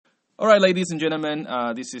All right, ladies and gentlemen,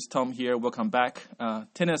 this is Tom here. Welcome back.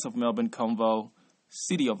 Tennis of Melbourne Convo,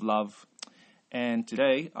 City of Love. And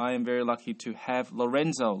today, I am very lucky to have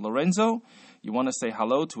Lorenzo. Lorenzo, you want to say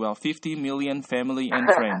hello to our 50 million family and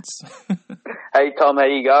friends. Hey, Tom, how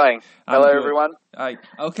you going? Hello, everyone.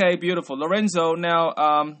 Okay, beautiful. Lorenzo, now,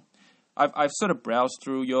 I've sort of browsed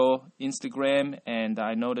through your Instagram, and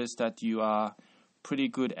I noticed that you are pretty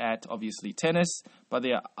good at, obviously, tennis, but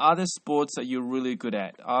there are other sports that you're really good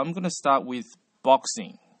at. I'm going to start with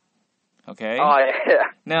boxing, okay? Oh, yeah.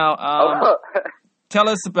 Now, tell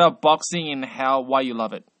us about boxing and why you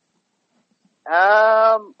love it.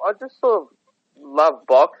 I just sort of love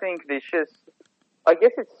boxing. It's just, I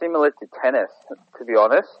guess it's similar to tennis, to be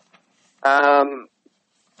honest.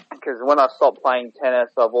 Because when I stopped playing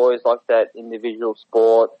tennis, I've always liked that individual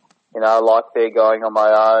sport. You know, I like going on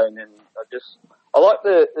my own, and I like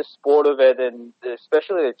the sport of it, and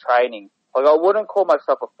especially the training. Like, I wouldn't call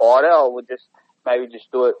myself a fighter. I would maybe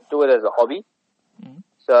do it as a hobby. Mm-hmm.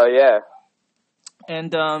 So, yeah.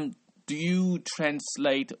 And do you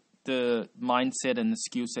translate the mindset and the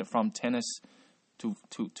skill set from tennis to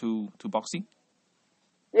boxing?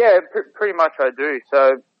 Yeah, pretty much I do.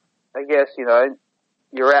 So, I guess, you know,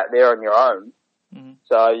 you're out there on your own. Mm-hmm.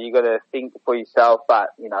 So you got to think for yourself. But,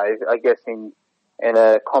 you know, I guess in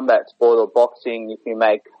a combat sport or boxing, if you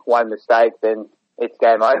make one mistake, then it's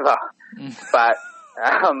game over. But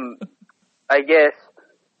I guess,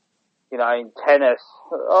 you know, in tennis,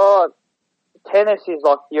 tennis is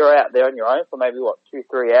like you're out there on your own for maybe,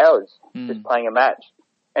 2-3 hours just playing a match.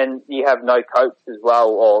 And you have no coach as well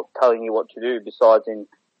or telling you what to do, besides in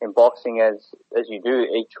boxing as you do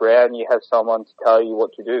each round, you have someone to tell you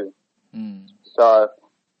what to do. So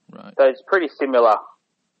it's pretty similar.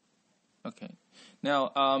 Okay.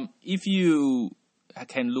 Now, if you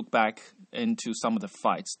can look back into some of the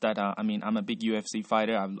fights that I'm a big UFC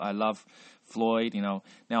fighter. I love Floyd, you know.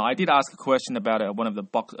 Now, I did ask a question about one of the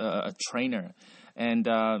a trainer. And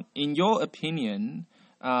in your opinion,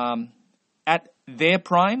 at their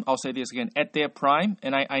prime, I'll say this again, at their prime,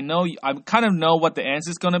 and I know, I kind of know what the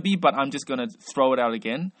answer is going to be, but I'm just going to throw it out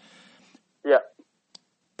again. Yeah.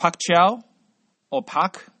 Pacquiao or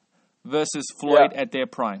Pac versus Floyd at their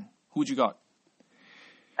prime. Who'd you got?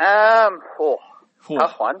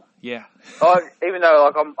 Tough one. Yeah. Even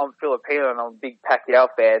though I'm Filipino and I'm a big Pacquiao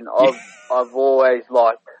fan, I've always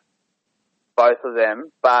liked both of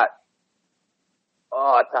them, but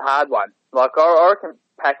it's a hard one. Like I reckon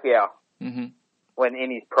Pacquiao when in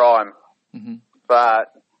his prime,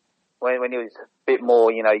 but when he was a bit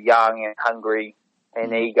more, you know, young and hungry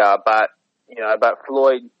and eager, but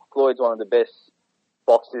Floyd's one of the best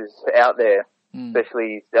boxers out there,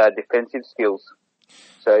 especially his defensive skills.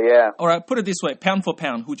 So, yeah. All right, put it this way. Pound for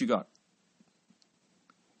pound, who'd you got?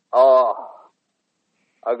 I'll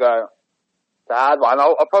go... It's a hard one.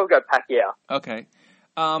 I'll probably go Pacquiao. Okay.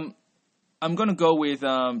 I'm going to go with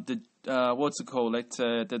what's it called?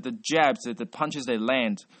 The jabs, the punches they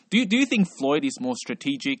land. Do you think Floyd is more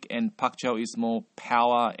strategic and Pacquiao is more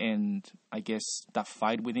power and, I guess, that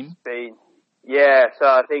fight with him? Speed. Yeah, so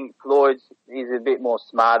I think Floyd is a bit more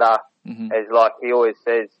smarter. As like he always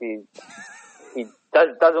says, he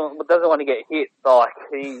doesn't want to get hit. Like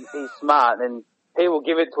he's smart, and he will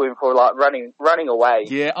give it to him for like running away.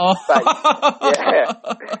 Yeah. Oh. But, yeah.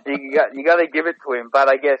 You got to give it to him. But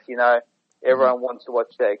I guess, you know, everyone wants to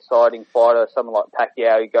watch that exciting fighter, someone like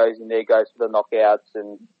Pacquiao who goes in there, goes for the knockouts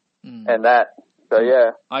and that. So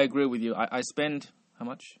yeah. I agree with you. I spend how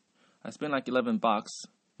much? I spend like $11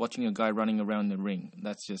 watching a guy running around the ring.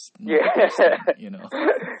 That's just not you know.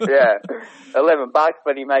 Yeah, $11,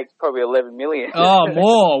 but he makes probably 11 million.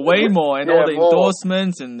 Oh, way more, and all the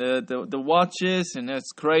endorsements and the watches, and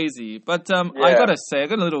that's crazy. But I gotta say, I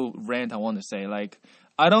got a little rant I want to say. Like,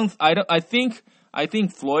 I think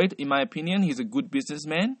Floyd, in my opinion, he's a good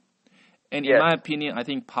businessman, and in my opinion, I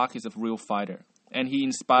think Park is a real fighter, and he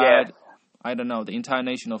inspired, I don't know, the entire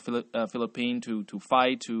nation of Philippines to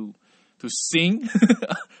fight, to sing.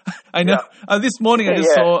 I know. This morning I just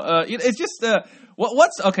saw. It's just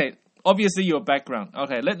what's okay. Obviously, your background.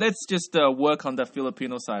 Okay, let's just work on the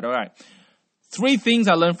Filipino side. All right. 3 things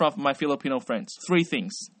I learned from my Filipino friends. 3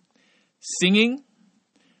 things: singing,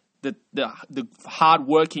 the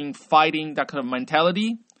hard-working, fighting, that kind of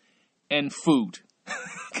mentality, and food.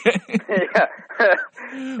 Okay.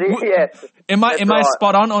 Yes. Am I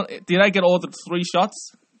spot on? Did I get all the 3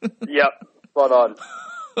 shots? Yep, spot on.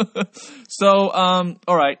 So,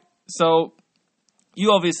 all right. So,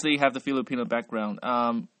 you obviously have the Filipino background.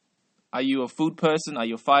 Are you a food person? Are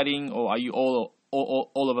you fighting? Or are you all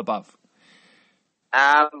of above?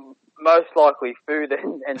 most likely food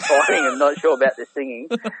and fighting. I'm not sure about the singing,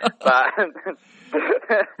 but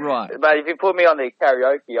right. But if you put me on the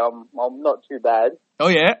karaoke, I'm not too bad. Oh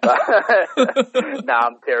yeah. Nah,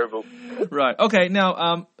 I'm terrible. Right. Okay.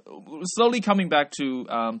 Now, slowly coming back to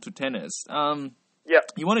tennis. Yeah.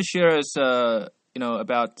 You want to share us,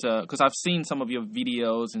 about because I've seen some of your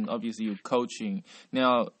videos and obviously your coaching.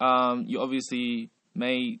 Now, you obviously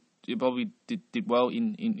you probably did well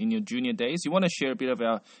in your junior days. You want to share a bit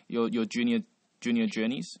about your junior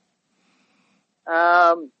journeys? It's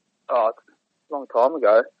a long time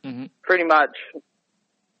ago. Mm-hmm. Pretty much,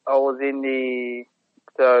 I was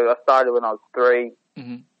so I started when I was 3,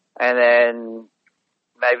 mm-hmm. and then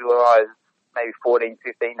maybe when I was 14,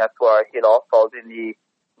 15, that's where I hit off. I was in the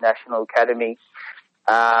National Academy,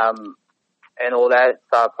 and all that.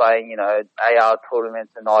 Started playing, AR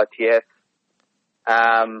tournaments and ITF.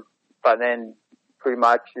 But then pretty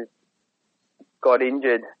much just got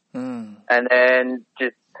injured. And then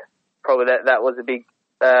just probably that was a big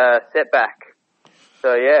setback.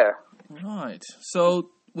 So, yeah. Right. So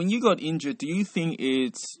when you got injured, do you think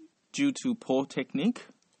it's due to poor technique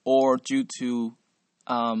or due to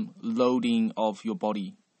loading of your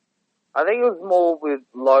body? I think it was more with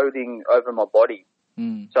loading over my body.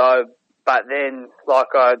 So, but then, like,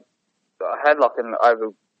 I had like an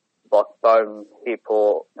bone hip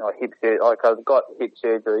or hip surgery. Like, I've got hip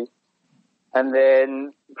surgery. And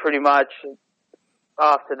then pretty much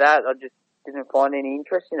after that, I just didn't find any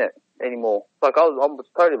interest in it anymore. Like, I was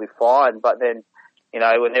totally fine, but then,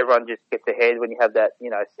 when everyone just gets ahead, when you have that,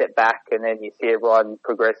 setback, and then you see everyone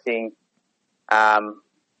progressing, and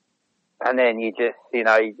then you just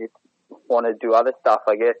want to do other stuff,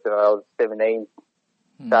 I guess. And I was 17,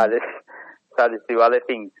 started to do other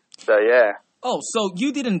things. So, yeah. Oh, so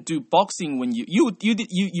you didn't do boxing when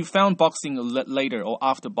you found boxing later or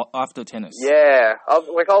after tennis? Yeah, I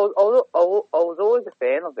was always a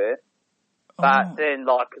fan of it, but then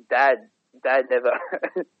like Dad never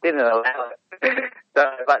didn't allow it. So,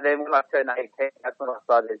 but then when I turned 18, that's when I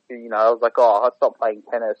started to, I was like, I stopped playing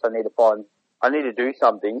tennis. I need to do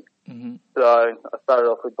something. Mm-hmm. So I started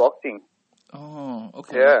off with boxing. Oh,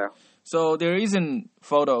 okay. Yeah. So there is a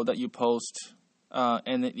photo that you post.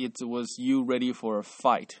 And it was you ready for a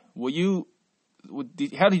fight.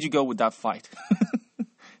 How did you go with that fight?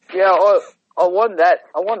 Yeah, I won that.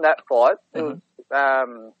 I won that fight. It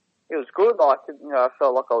was good. Like, I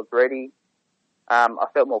felt like I was ready. I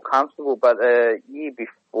felt more comfortable. But a year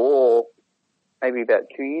before, maybe about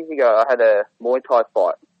 2 years ago, I had a Muay Thai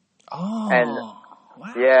fight. Oh, and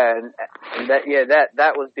wow. Yeah, and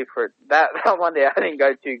that was different. That one day I didn't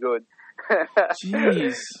go too good.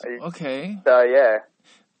 Jeez. Okay. So yeah.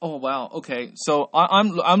 Oh wow. Okay. So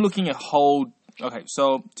I'm looking at whole. Okay.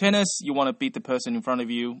 So tennis, you want to beat the person in front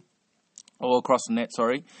of you, or across the net.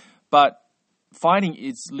 Sorry, but fighting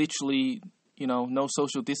is literally no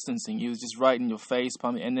social distancing. It's just right in your face,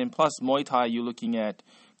 pumping, and then plus Muay Thai, you're looking at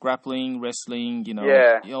grappling, wrestling.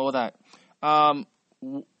 All that.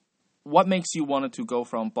 What makes you wanted to go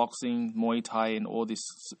from boxing, Muay Thai, and all this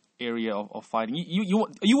area of fighting? You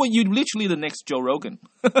literally the next Joe Rogan.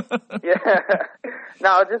 Yeah. No,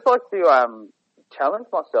 I just like to challenge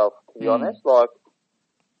myself, to be honest. Like,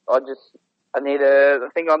 I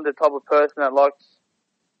think I'm the type of person that likes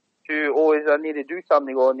to always, I need to do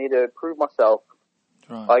something or I need to prove myself.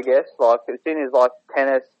 Right. I guess, like, as soon as, like,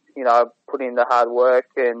 tennis, I put in the hard work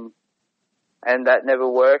and that never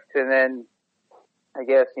worked, and then I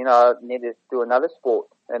guess, I need to do another sport.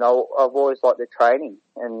 And I've always liked the training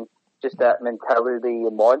and just that mentality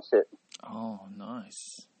and mindset. Oh,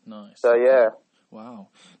 nice. So, yeah. Wow.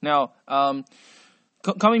 Now,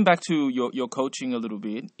 coming back to your coaching a little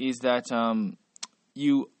bit, is that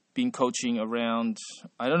you've been coaching around,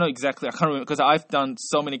 I don't know exactly, I can't remember, because I've done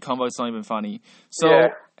so many combos, it's not even funny. So,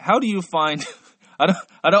 How do you find, I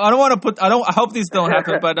don't want to put, I hope this don't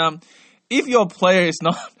happen, but if your player is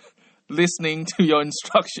not listening to your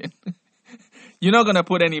instruction, you're not going to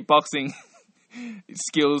put any boxing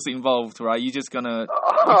skills involved, right? You're just going to...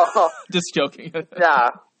 just joking. Nah,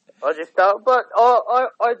 I just don't. But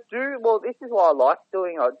I do... Well, this is why I like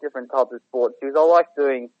doing different types of sports, because I like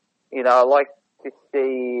doing... I like to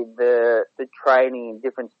see the training in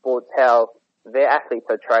different sports, how their athletes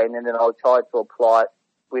are trained, and then I'll try to apply it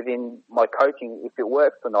within my coaching if it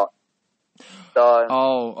works or not. So...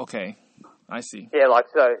 Oh, okay. I see. Yeah, like,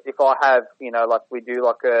 so if I have, like we do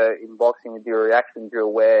in boxing, we do a reaction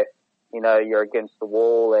drill where, you're against the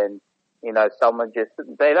wall and, someone just,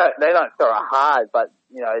 they don't throw it hard, but,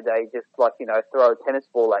 they just throw a tennis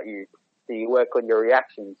ball at you. So you work on your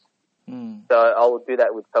reactions. So I will do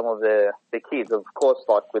that with some of the kids, of course,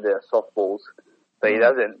 like with the softballs. So it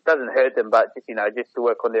doesn't hurt them, but just to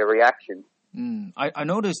work on their reaction. I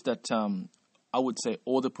noticed that I would say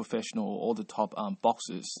all the professional, all the top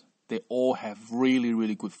boxers, they all have really,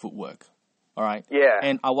 really good footwork. All right. Yeah.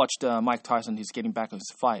 And I watched Mike Tyson. He's getting back on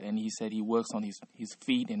his fight, and he said he works on his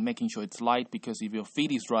feet and making sure it's light, because if your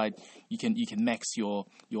feet is right, you can max your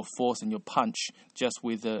force and your punch just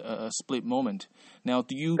with a split moment. Now,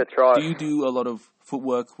 That's right. do you do a lot of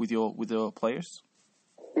footwork with your players?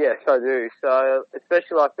 Yes, I do. So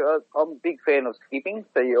especially I'm a big fan of skipping.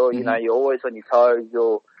 So you're you're always on your toes.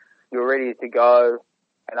 You're ready to go,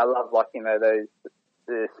 and I love those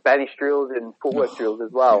the Spanish drills and footwork drills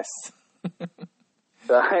as well. Yes.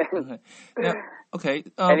 So, yeah, okay.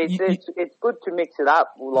 And it's good to mix it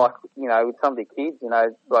up, with some of the kids.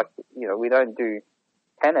 We don't do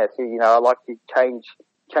tennis. I like to change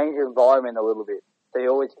the environment a little bit. So it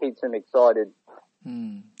always keeps them excited.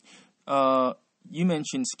 You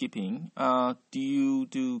mentioned skipping. Can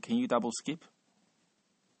you double skip?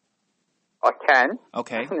 I can.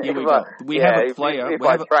 Okay, here we go. We have a player. If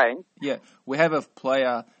I train. Yeah, we have a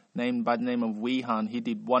player named by the name of Wei Han. He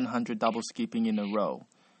did 100 double skipping in a row.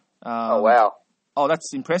 Oh, wow. Oh,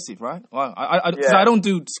 that's impressive, right? Well, I don't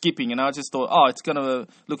do skipping, and I just thought, it's going to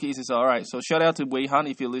look easy. So, all right. So, shout out to Wei Han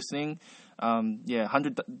if you're listening.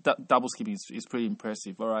 100 double skipping is pretty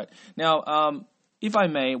impressive. All right. Now, if I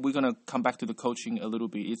may, we're going to come back to the coaching a little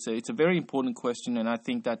bit. It's a very important question, and I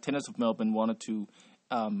think that Tennis of Melbourne wanted to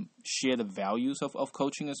share the values of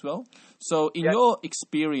coaching as well. So, in your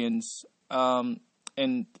experience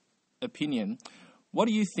and opinion, what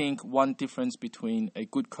do you think one difference between a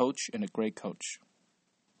good coach and a great coach?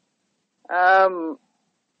 I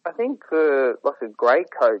think like a great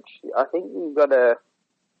coach, I think you gotta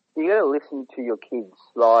listen to your kids.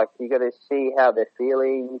 Like, you gotta see how they're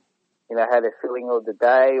feeling, how they're feeling of the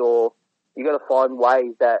day, or you gotta find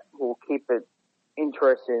ways that will keep it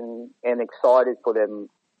interesting and excited for them,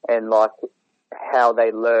 and like how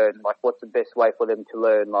they learn. Like, what's the best way for them to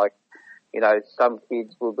learn? Like, some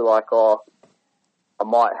kids will be like, I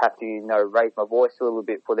might have to, raise my voice a little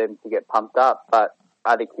bit for them to get pumped up, but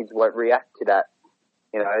other kids won't react to that.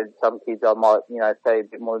 Some kids I might, say a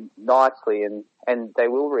bit more nicely and they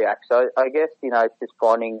will react. So I guess, it's just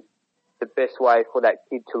finding the best way for that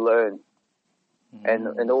kid to learn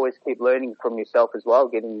and always keep learning from yourself as well,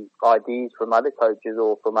 getting ideas from other coaches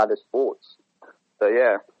or from other sports. So,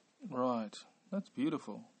 yeah. Right. That's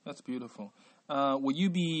beautiful. Will you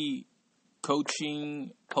be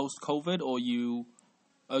coaching post-COVID, or you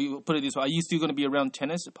put it this way, are you still going to be around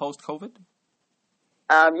tennis post-COVID?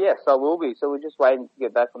 Yes, I will be. So we're just waiting to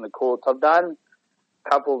get back on the courts. I've done a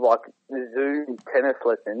couple of Zoom tennis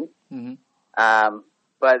lessons,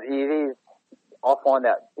 but I find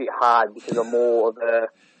that a bit hard because I'm more of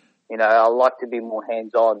I like to be more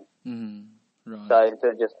hands-on. Right. So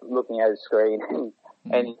instead of just looking at a screen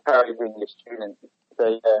and encouraging the students.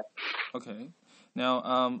 So yeah. Okay.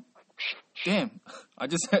 Now, damn, I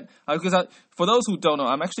just had, because for those who don't know,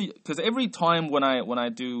 I'm actually, because every time when I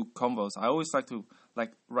do convos, I always like to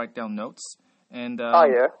write down notes, and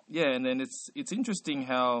and then it's interesting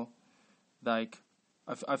how I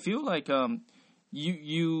feel like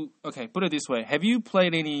you okay, put it this way, have you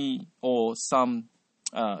played any or some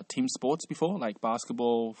team sports before, like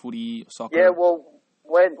basketball, footy, soccer? Yeah, well,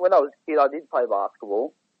 when I was a kid, I did play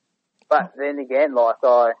basketball, but then again,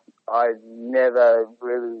 I never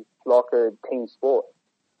really like a team sport,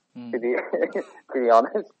 to be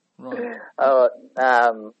honest. Right.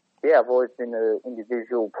 I've always been an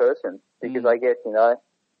individual person because I guess,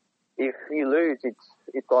 if you lose,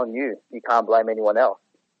 it's on you. You can't blame anyone else.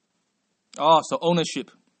 Oh, so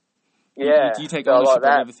ownership. Yeah. You take ownership of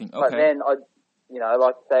everything. Okay. But then,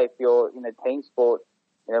 like say if you're in a team sport,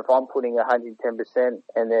 if I'm putting 110%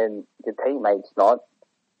 and then the teammate's not,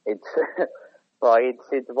 it's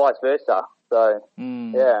it's vice versa. So,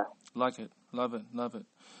 yeah. Like it. Love it.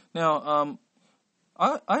 Now,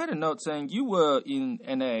 I had a note saying you were in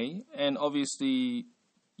NA, and obviously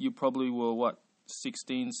you probably were,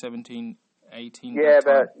 16, 17, 18?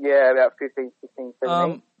 About 15, 16,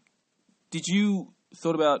 17. Did you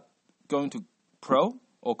thought about going to pro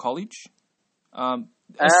or college?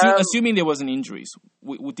 Assuming there wasn't injuries,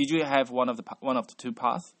 did you have one of the two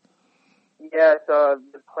paths? Yeah, so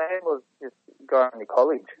the plan was just going to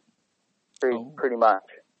college, pretty much.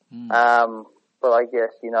 But I guess,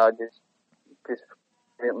 just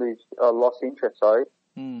didn't lost interest, sorry.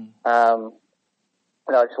 And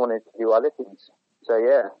I just wanted to do other things. So,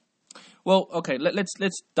 yeah. Well, okay,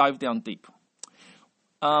 let's dive down deep.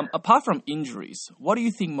 Apart from injuries, what do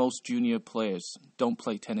you think most junior players don't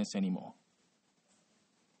play tennis anymore?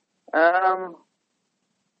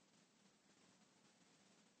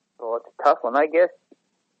 Well, it's a tough one, I guess.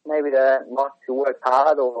 Maybe they don't like to work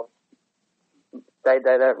hard, or they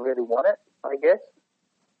don't really want it, I guess.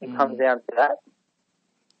 It comes down to that.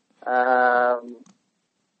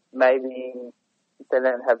 Maybe they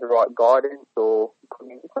don't have the right guidance, or could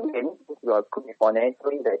be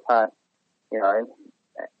financially. They can't,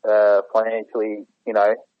 financially,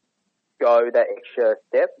 go that extra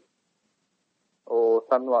step or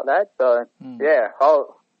something like that. So,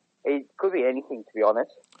 it could be anything, to be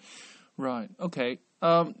honest. Right. Okay.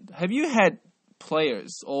 Have you had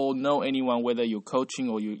players or know anyone, whether you're coaching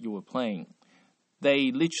or you were playing,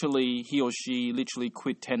 he or she literally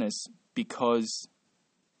quit tennis because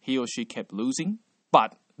he or she kept losing,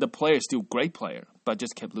 but the player is still a great player, but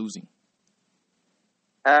just kept losing?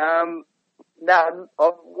 No,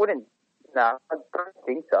 I wouldn't. No, I don't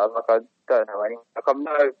think so. Like, I don't know anyone. Like, I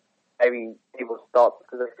know maybe people stop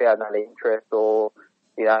because they found no interest, or,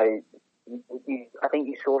 I think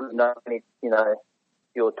you sort of know when it's,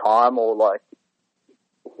 your time, or like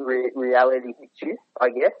reality hits you, I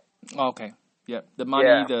guess. Okay. Yeah. The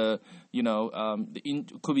money,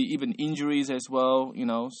 could be even injuries as well,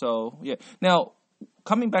 so yeah. Now,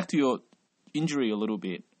 coming back to your injury a little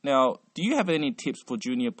bit. Now, do you have any tips for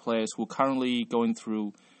junior players who are currently going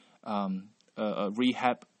through a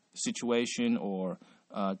rehab situation or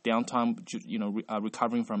downtime,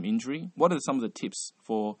 recovering from injury? What are some of the tips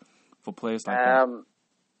for players like that?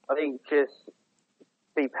 I think just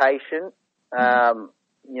be patient.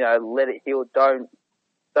 Let it heal. Don't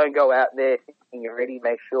go out there thinking you're ready.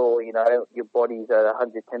 Make sure your body's at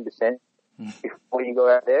 110% before you go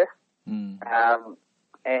out there. And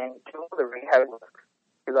do all the rehab,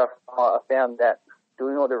 because I found that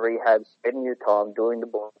doing all the rehab, spending your time doing the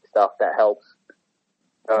body stuff, that helps.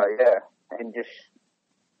 So and just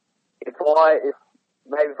if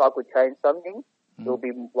I could change something, it'll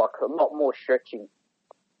be like a lot more stretching.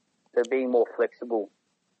 So being more flexible.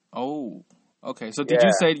 Oh, okay. So did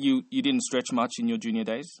you say you didn't stretch much in your junior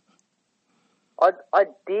days? I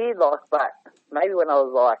did, but maybe when I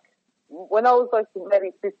was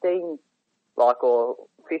maybe 15, or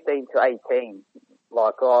 15 to 18, I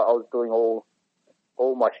was doing all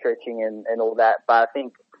my stretching and all that. But I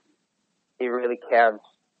think it really counts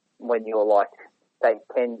when you're say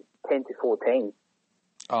 10 to 14,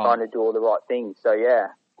 trying to do all the right things. So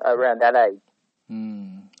around that age.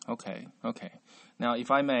 Okay. Now,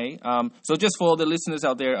 if I may, so just for the listeners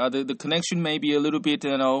out there, the connection may be a little bit,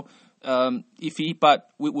 iffy, but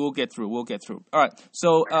we'll get through. All right.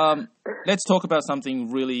 So let's talk about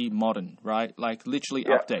something really modern, right? Like literally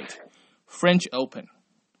update. French Open.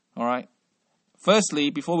 All right.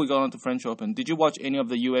 Firstly, before we go on to French Open, did you watch any of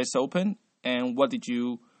the US Open? And what did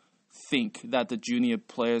you think that the junior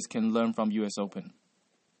players can learn from US Open?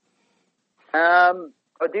 I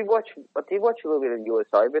did watch a little bit of US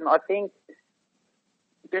Open. I think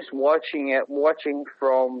just watching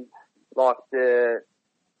from the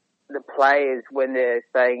players when they're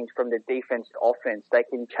saying from the defense to offense, they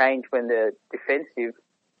can change when they're defensive.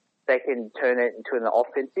 They can turn it into an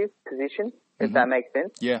offensive position, if that makes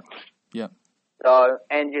sense. Yeah. So,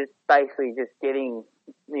 and just basically just getting,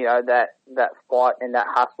 that fight and that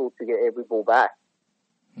hustle to get every ball back.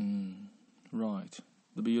 Right.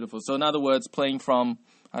 Beautiful. So in other words, playing from,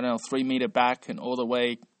 3 meter back and all the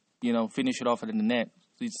way, finish it off at the net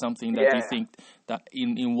is something that you think that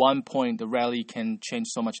in one point the rally can change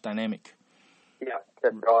so much dynamic. Yeah,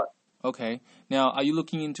 that's right. Okay. Now, are you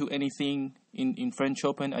looking into anything in French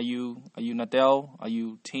Open? Are you Nadal? Are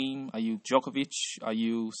you Thiem? Are you Djokovic? Are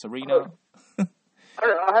you Serena?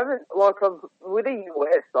 I haven't, with the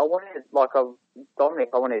US, Dominic,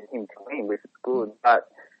 I wanted him to win, which is good, but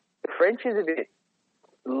the French is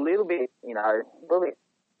a little bit,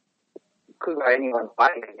 could go anyone's way,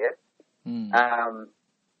 I guess.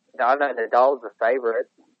 I know Nadal's the favourite,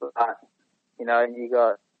 but, you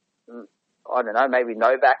got, I don't know, maybe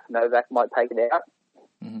Novak. Novak might take it out.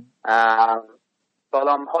 But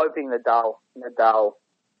I'm hoping Nadal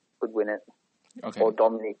could win it. Okay. Or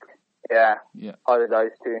Dominic. Yeah. Either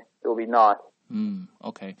those two. It'll be nice.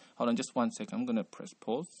 Okay. Hold on just 1 second. I'm going to press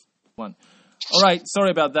pause. All right. Sorry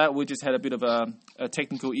about that. We just had a bit of a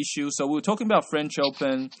technical issue. So we were talking about French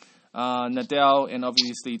Open, Nadal, and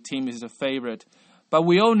obviously Thiem is a favorite. But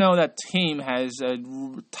we all know that Thiem has a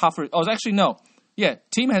tougher... Oh, actually, no. Yeah,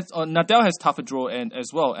 Nadal has tougher draw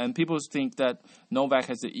as well. And people think that Novak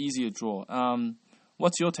has the easier draw.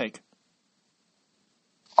 What's your take?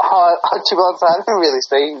 To be honest, I haven't really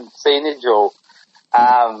seen the draw.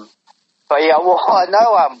 But yeah, well, I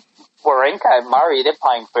know Wawrinka and Murray, they're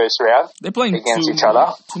playing first round. They're playing against each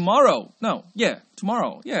other. Tomorrow. No, yeah,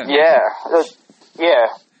 tomorrow. Yeah. Yeah.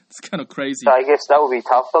 It's kind of crazy. So I guess that would be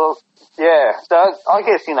tough. So, yeah. So I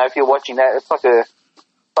guess, if you're watching that, it's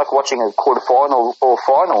like watching a quarterfinal or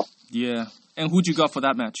final. Yeah. And who'd you got for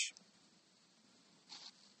that match?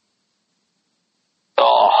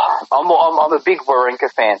 Oh, I'm a big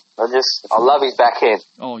Wawrinka fan. I love his backhand.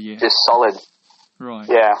 Oh, yeah. Just solid. Right.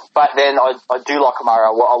 Yeah. But then I do like Murray.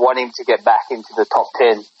 I want him to get back into the top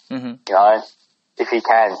 10, if he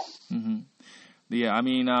can. Mm-hmm. Yeah, I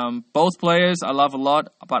mean, both players I love a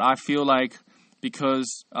lot, but I feel like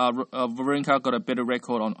because Wawrinka got a better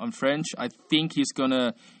record on French, I think he's going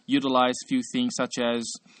to utilize a few things such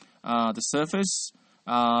as the surface,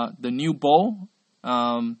 the new ball,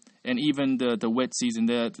 and even the wet season.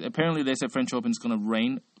 Apparently, they said French Open is going to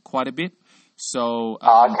rain quite a bit. So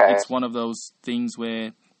it's one of those things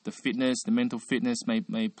where the fitness, the mental fitness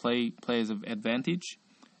may play as an advantage.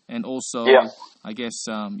 And also, I guess,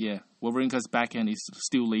 Wawrinka's backhand is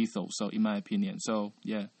still lethal, so in my opinion. So,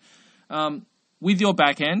 yeah. With your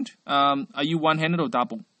backhand, are you one-handed or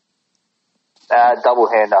double?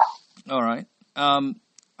 Double-hander. All right. Are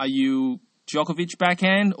you Djokovic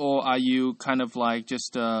backhand, or are you kind of like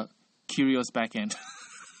just Kyrgios backhand?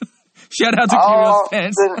 Shout out to Kyrgios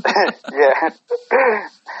fans. Yeah.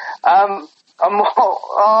 I'm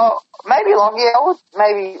maybe I would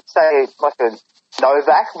maybe say like a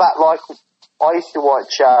Novak, but like I used to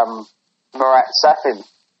watch Marat Safin.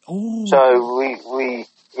 Ooh. So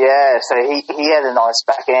so he had a nice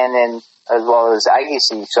backhand, and as well as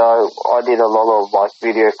Agassi. So I did a lot of like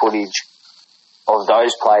video footage of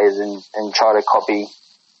those players and try to copy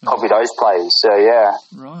those players. So yeah.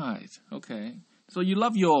 Right. Okay. So you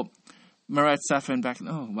love your Marat Safin back.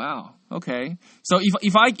 Oh wow. Okay. So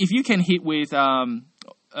if you can hit with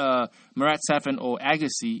Marat Safin or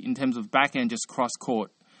Agassi in terms of backhand, just cross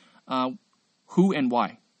court, who and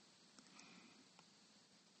why?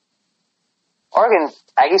 I reckon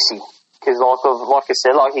Agassi, because like I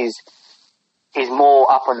said, like he's more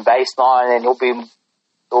up on the baseline, and he'll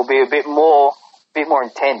be a bit more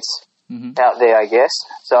intense out there, I guess.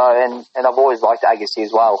 So and I've always liked Agassi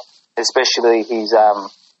as well, especially his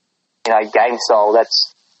game style.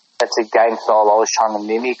 That's a game style I was trying to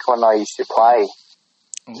mimic when I used to play.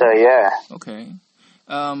 Oh. So yeah. Okay.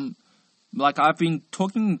 Like I've been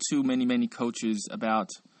talking to many coaches about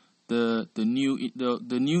the new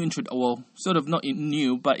well, sort of not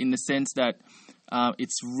new, but in the sense that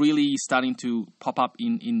it's really starting to pop up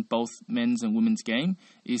in both men's and women's game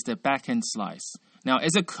is the backhand slice. Now,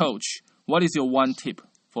 as a coach, what is your one tip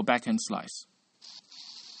for backhand slice?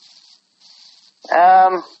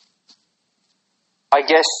 I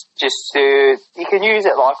guess just you can use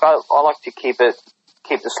it like I like to keep the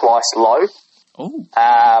slice low. Oh.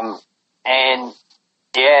 And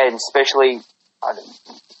yeah, and especially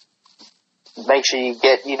make sure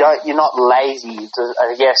you're not lazy.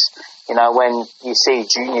 I guess when you see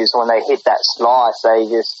juniors when they hit that slice, they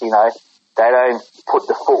just they don't put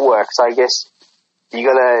the footwork. So I guess you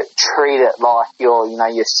got to treat it like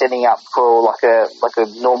you're setting up for like a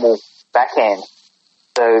normal backhand.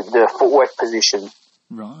 The footwork position.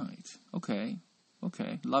 Right. Okay.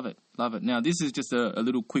 Love it. Now, this is just a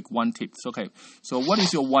little quick one tip. Okay. So what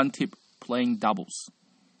is your one tip playing doubles?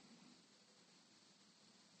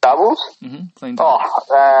 Doubles? Mm-hmm. Playing doubles.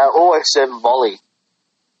 Always serve volley.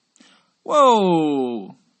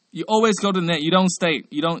 Whoa. You always go to the net. You don't stay.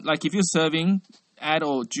 You don't, like, if you're serving at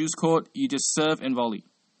or juice court, you just serve and volley.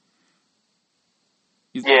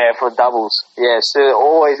 Yeah, for doubles. Yeah, so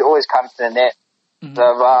always come to the net. Mm-hmm. So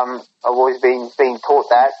I've always been taught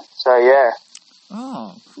that. So yeah.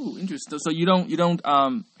 Oh, cool, interesting. So you don't.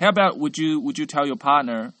 How about would you tell your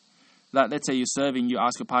partner that, let's say you're serving, you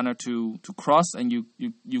ask your partner to cross and you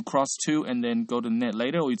cross two and then go to the net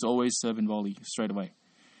later, or it's always serve and volley straight away?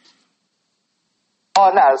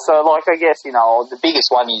 Oh no, so like I guess the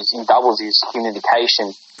biggest one is in doubles is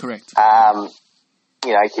communication. Correct.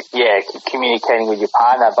 Communicating with your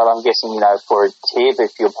partner. But I'm guessing for a tip,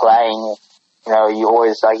 if you're playing, you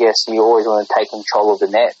always want to take control of the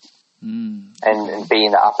net and be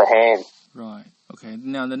in the upper hand. Right. Okay.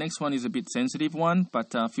 Now the next one is a bit sensitive one,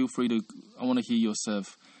 but feel free to. I want to hear your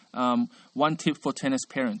serve. One tip for tennis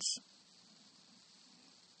parents.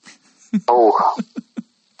 Oh.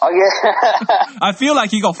 Oh yeah. I feel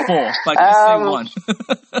like you got four, but just say one.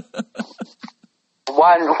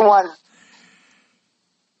 One.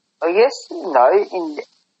 I guess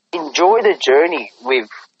enjoy the journey with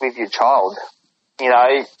your child.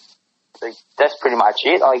 That's pretty much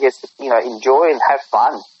it. I guess enjoy and have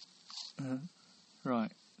fun.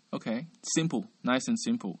 Right. Okay. Simple. Nice and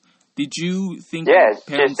simple. Did you think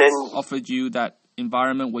parents offered you that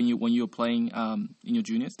environment when you were playing in your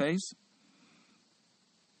juniors days?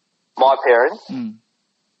 my parents.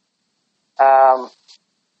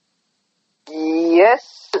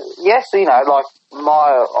 Yes, you know, like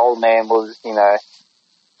my old man was, you know,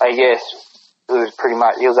 I guess it was pretty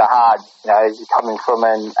much, he was a hard, you know, coming from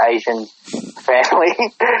an Asian family.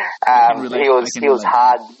 He was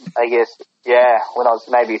hard, I guess, yeah, when I was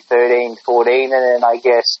maybe 13, 14, and then I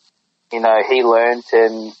guess, you know, he learned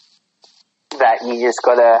and that you just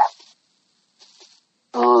gotta,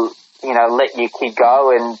 you know, let your kid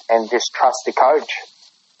go and just trust the coach.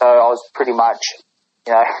 So I was pretty much,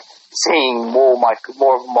 you know, seeing more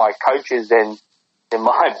of my coaches than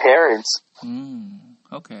my parents.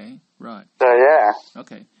 Okay, right. So yeah.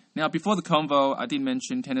 Okay. Now, before the convo, I did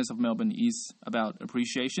mention Tennis of Melbourne is about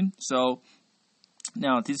appreciation. So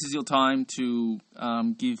now this is your time to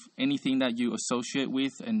give anything that you associate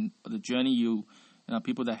with and the journey you know,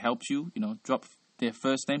 people that helped you. You know, drop their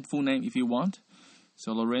first name, full name if you want.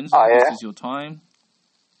 So Lorenzo, this is your time.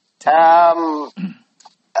 I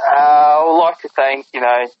would like to thank, you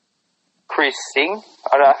know, Chris Singh.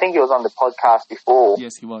 I think he was on the podcast before.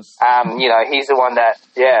 Yes, he was. You know, he's the one that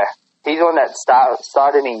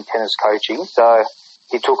started me in tennis coaching. So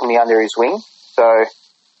he took me under his wing. So,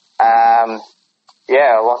 I'd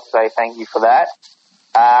like to say thank you for that.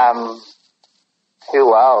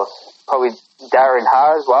 Who else? Probably Darren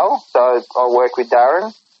Ha as well. So I work with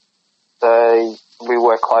Darren. So we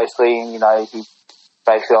work closely, and, you know,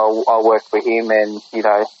 basically I work for him, and, you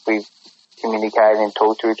know, we communicate and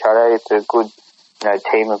talk to each other. It's a good, you know,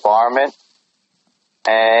 team environment.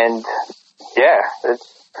 And yeah,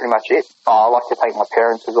 that's pretty much it. I like to thank my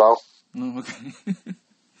parents as well. Oh, okay.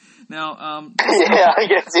 Now, yeah, I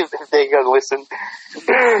guess if they're going to listen.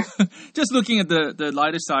 Just looking at the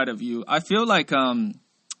lighter side of you, I feel like, and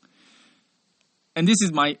this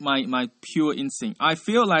is my pure instinct, I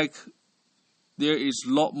feel like there is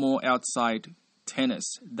a lot more outside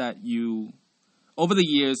tennis that you, over the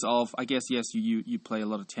years of, I guess, yes, you play a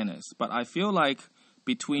lot of tennis, but I feel like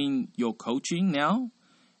between your coaching now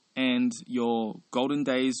and your golden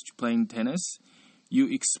days playing tennis, you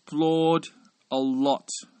explored a lot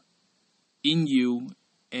in you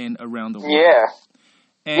and around the world. Yeah.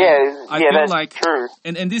 And I feel that's like, true.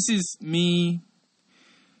 And this is me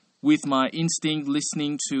with my instinct,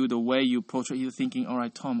 listening to the way you portray, you're thinking, all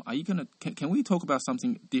right, Tom, are you can we talk about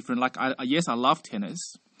something different? Like, yes, I love tennis,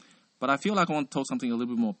 but I feel like I want to talk something a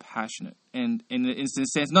little bit more passionate. And in the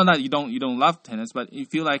sense, not that you don't love tennis, but you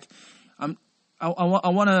feel like I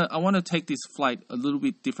want to take this flight a little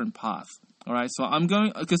bit different path. All right, so I'm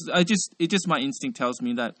going, because my instinct tells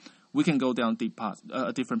me that we can go down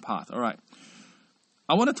a different path. All right,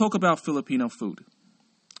 I want to talk about Filipino food.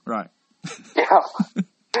 Right. Yeah.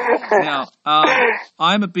 Now,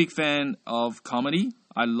 I'm a big fan of comedy.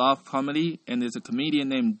 I love comedy, and there's a comedian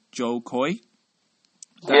named Joe Coy.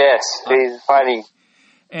 Yes, he's funny.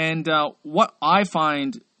 And what I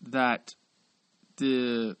find that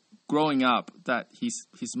growing up, that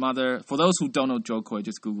his mother, for those who don't know Joe Coy,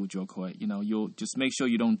 just Google Joe Coy. You know, you'll just make sure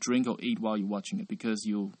you don't drink or eat while you're watching it, because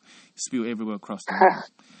you'll spill everywhere across the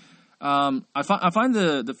room. I find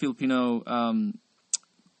the Filipino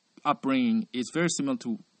upbringing is very similar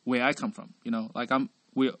to where I come from. You know, like I'm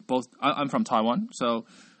from Taiwan, so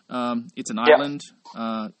it's an island.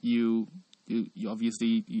 You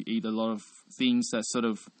obviously you eat a lot of things that sort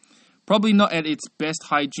of probably not at its best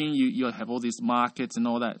hygiene. You have all these markets and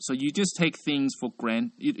all that, so you just take things for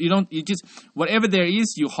granted. You just whatever there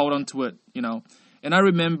is, you hold on to it. You know, and I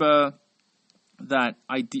remember that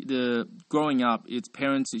growing up, it's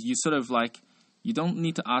parents. You sort of like, you don't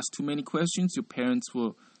need to ask too many questions. Your parents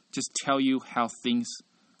will just tell you how things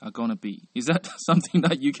are gonna be. Is that something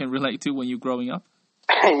that you can relate to when you're growing up?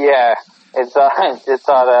 Yeah, it's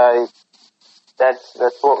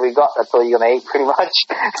that's what we got. That's all you're gonna eat, pretty much.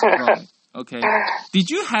 Right. Okay. Did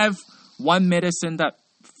you have one medicine that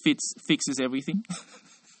fixes everything?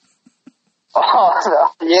 Oh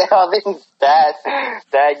yeah, I think Dad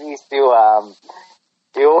used to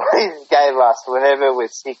he always gave us, whenever we're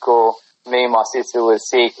sick or me and my sister were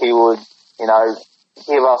sick, he would, you know,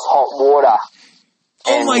 give us hot water.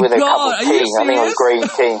 Oh my with a God, cup of are tea. you serious? I think it was green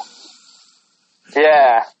tea.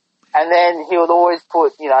 Yeah. And then he would always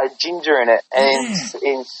put, you know, ginger in it. And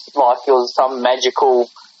it's like it was some magical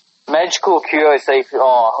cure. So if, you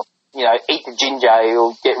know, eat the ginger,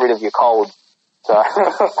 it'll get rid of your cold. So,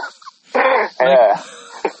 yeah.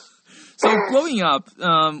 So growing up,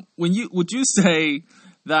 would you say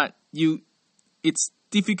that it's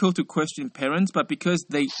difficult to question parents, but because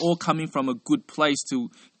they all coming from a good place to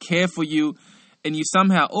care for you, and you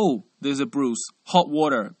somehow, there's a bruise, hot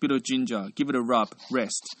water, bit of ginger, give it a rub,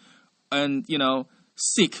 rest. And, you know,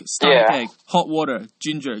 sick, stomach ache, hot water,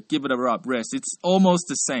 ginger, give it a rub, rest. It's almost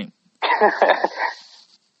the same.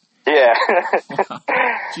 Yeah. Wow.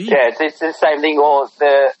 Yeah, it's the same thing. Or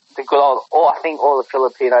the good old, or I think all the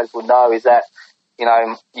Filipinos would know is that, you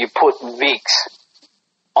know, you put Vicks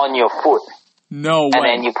on your foot. No way. And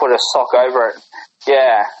then you put a sock over it.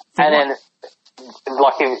 Yeah. For and what? Then,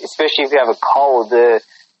 like, especially if you have a cold,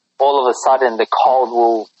 all of a sudden the cold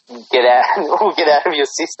will get out of your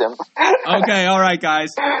system. Okay, all right, guys.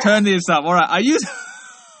 Turn this up. All right. I use...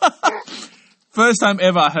 First time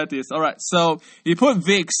ever I heard this. All right. So you put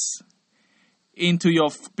Vicks into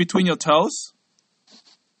between your toes?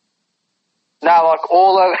 No, like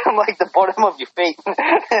all over, like the bottom of your feet. And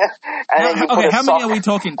then you put how many are we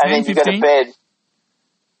talking? 10, and then 15? You go to bed.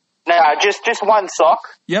 No, just one sock.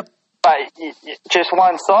 Yep. But just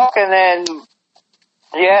one sock, and then,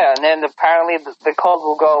 yeah, and then apparently the cold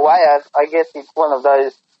will go away. I guess it's one of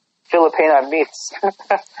those Filipino myths.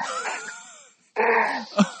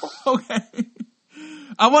 Okay.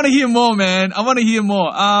 I want to hear more, man. I want to hear more.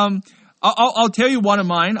 I'll tell you one of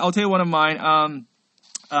mine.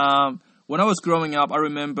 When I was growing up, I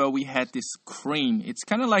remember we had this cream. It's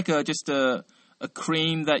kind of like just a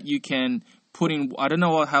cream that you can put in. I don't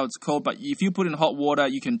know how it's called, but if you put in hot water,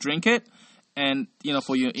 you can drink it, and you know,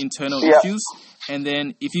 for your internal issues. And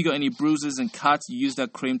then if you got any bruises and cuts, you use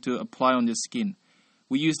that cream to apply on your skin.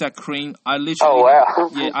 We use that cream. I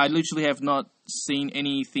literally have not seen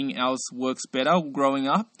anything else works better growing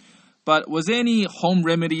up. But was there any home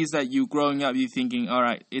remedies that you growing up, you thinking, all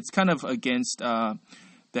right, it's kind of against the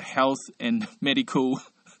health and medical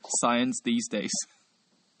science these days?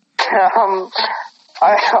 I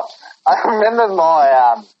remember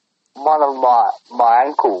one of my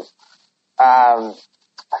uncle. I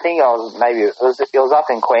think it was up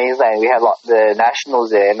in Queensland. We had like the nationals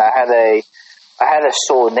there, and I had a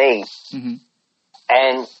sore knee,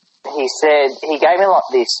 and he said he gave me like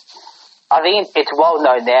this. I think it's well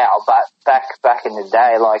known now, but back in the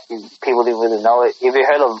day, like people didn't really know it. Have you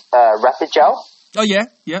heard of rapid gel? Oh yeah,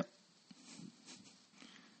 yep.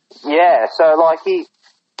 Yeah, so like he,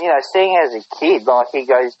 you know, seeing as a kid, like he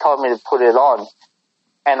told me to put it on,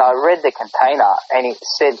 and I read the container, and it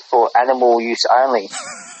said for animal use only.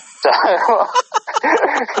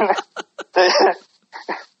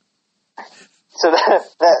 So,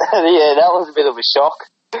 that was a bit of a shock,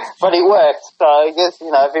 but it worked. So I guess, you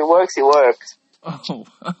know, if it works, it works. Oh,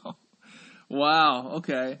 wow.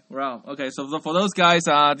 Okay. Wow. Okay. So for those guys,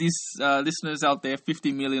 these listeners out there,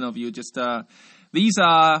 50 million of you, just these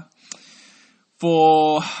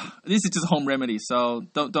is just home remedies. So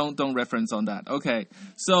don't reference on that. Okay.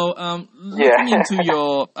 So looking into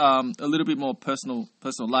your a little bit more personal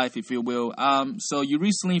life, if you will. So you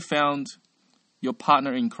recently found your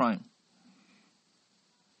partner in crime.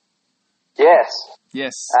 Yes.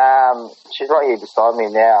 She's right here beside me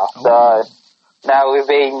now. Oh. So now we've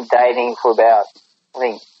been dating for about, I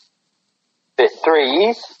think, 3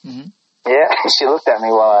 years. Mm-hmm. Yeah, she looked at me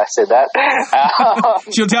while I said that.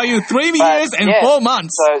 She'll tell you 3 years and 4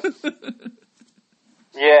 months. So,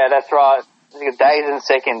 yeah, that's right. Days and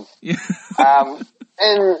seconds. Yeah.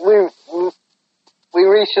 And we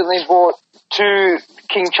recently bought 2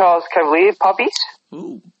 King Charles Cavalier puppies.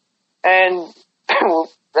 Ooh. And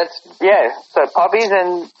so puppies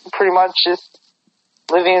and pretty much just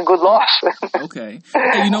living a good life. Okay.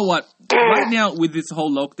 Hey, you know what? Right now with this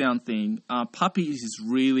whole lockdown thing, puppies is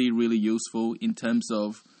really, really useful in terms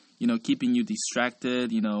of, you know, keeping you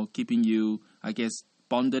distracted, you know, keeping you, I guess,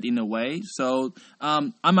 bonded in a way. So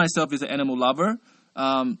I myself is an animal lover.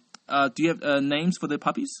 Do you have names for the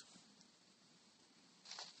puppies?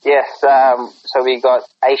 Yes. So we got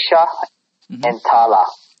Aisha and Tala.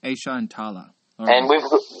 Aisha and Tala. Right. And we've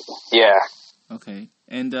got, Okay.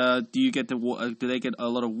 And do they get a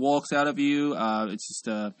lot of walks out of you? It's just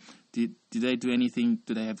do they do anything?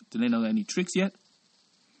 Do they know any tricks yet?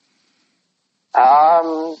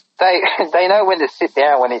 They know when to sit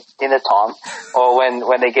down when it's dinner time or when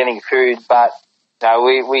they're getting food. But no,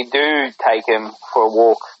 we do take them for a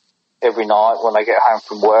walk every night when they get home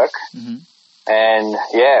from work. Mm-hmm. And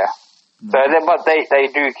but they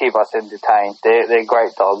do keep us entertained. They're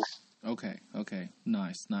great dogs. Okay.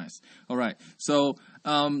 Nice. All right. So,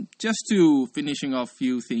 just to finishing off a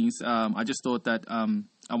few things, I just thought that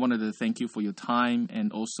I wanted to thank you for your time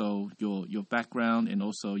and also your background and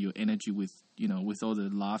also your energy with all the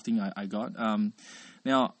laughing I got.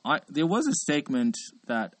 Now, there was a segment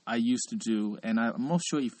that I used to do, and I'm not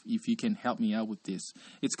sure if you can help me out with this.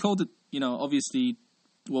 It's called, obviously,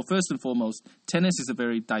 well, first and foremost, tennis is a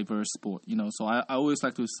very diverse sport, so I always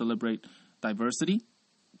like to celebrate diversity.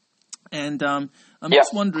 And I'm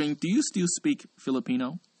just wondering, do you still speak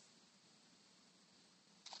Filipino?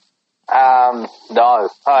 No,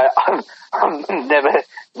 I've never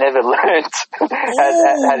learned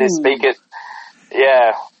how to speak it.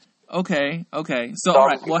 Yeah. Okay. So all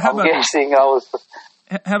right. Well, how about guessing I was.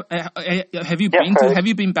 Have you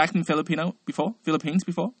been back in Philippines before?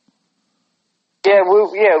 Yeah,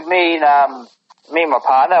 me and my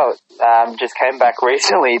partner just came back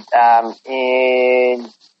recently.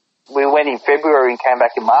 We went in February and came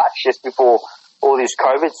back in March, just before all this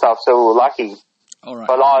COVID stuff. So we were lucky. All right.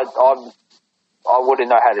 But I wouldn't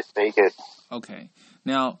know how to speak it. Okay.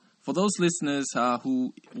 Now, for those listeners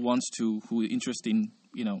who are interested in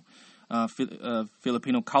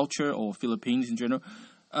Filipino culture or Philippines in general,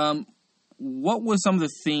 what were some of the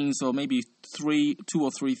things, or maybe two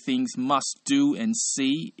or three things must do and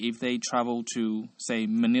see if they travel to, say,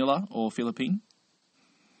 Manila or Philippines?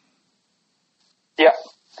 Yeah.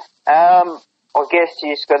 I guess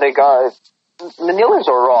you just got to go. Manila's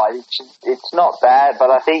all right. It's not bad, but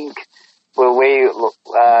I think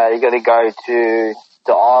you got to go to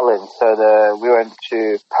the island. So we went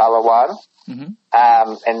to Palawan,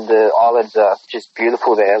 and the islands are just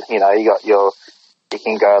beautiful there. You know, you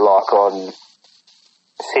can go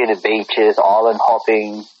see the beaches, island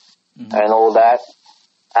hopping, and all that.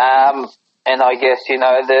 And I guess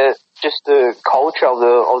the culture of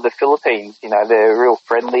the Philippines. You know, they're real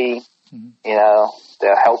friendly. You know,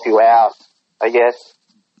 they'll help you out, I guess,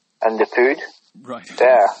 and the food. Right.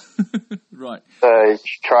 Yeah. Right. So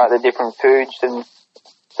try the different foods, and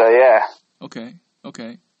so yeah. Okay.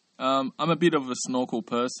 I'm a bit of a snorkel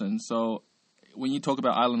person, so when you talk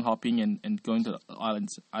about island hopping and going to the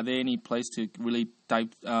islands, are there any place to really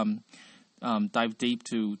dive deep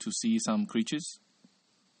to see some creatures?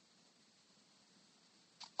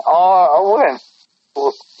 Oh, I wouldn't.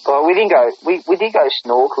 Well, we didn't go. We did go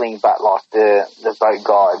snorkeling, but like the boat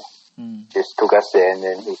guide just took us there, and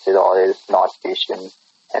then he said, "Oh, there's nice fish and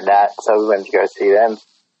that." So we went to go see them.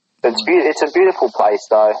 But it's a beautiful place,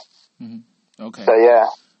 though. Mm-hmm. Okay. So yeah.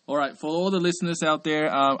 All right, for all the listeners out there,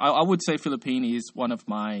 I would say Philippines is one of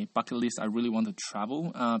my bucket lists. I really want to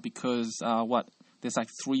travel because there's like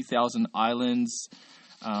 3,000 islands.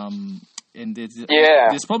 And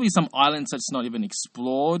there's probably some islands that's not even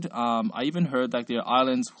explored. I even heard like there are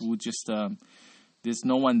islands who just there's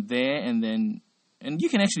no one there, and you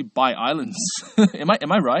can actually buy islands. Am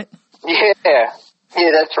I right? Yeah,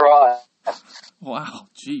 that's right. Wow,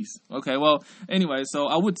 jeez. Okay, well, anyway, so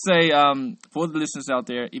I would say for the listeners out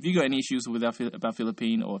there, if you got any issues about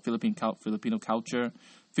Philippine or Filipino culture,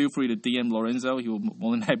 feel free to DM Lorenzo. He will be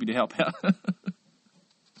more than happy to help out.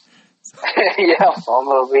 Yeah, I'm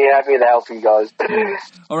gonna be happy to help you guys.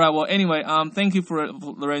 All right. Well, anyway, thank you for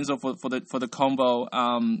Lorenzo for the convo.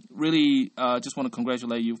 Really, just want to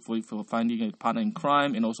congratulate you for finding a partner in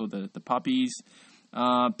crime and also the puppies.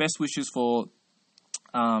 Best wishes for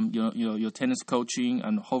your tennis coaching,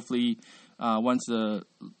 and hopefully once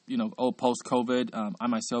all post COVID, I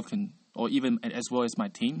myself can, or even as well as my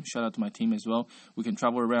team. Shout out to my team as well. We can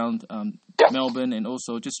travel around Melbourne and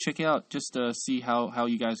also just check out, just see how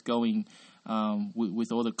you guys going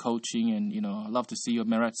with all the coaching, and I'd love to see your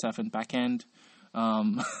Merit Safin backhand.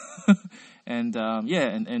 And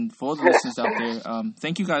for all the listeners out there,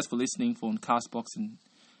 thank you guys for listening on Castbox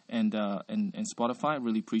and Spotify. I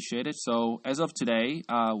really appreciate it. So as of today,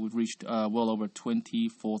 we've reached well over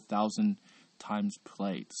 24,000 times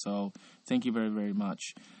played. So thank you very, very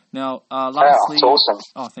much. Now, lastly, that's awesome.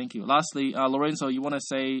 Oh, thank you. Lastly, Lorenzo, you want to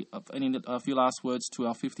say a few last words to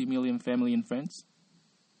our 50 million family and friends?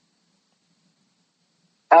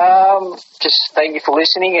 Just thank you for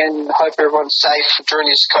listening, and hope everyone's safe during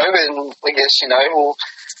this COVID. And I guess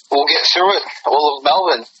we'll get through it. All of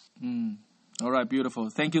Melbourne. All right, beautiful.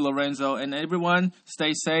 Thank you, Lorenzo, and everyone.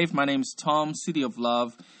 Stay safe. My name is Tom, City of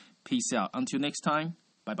Love. Peace out. Until next time.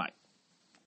 Bye bye.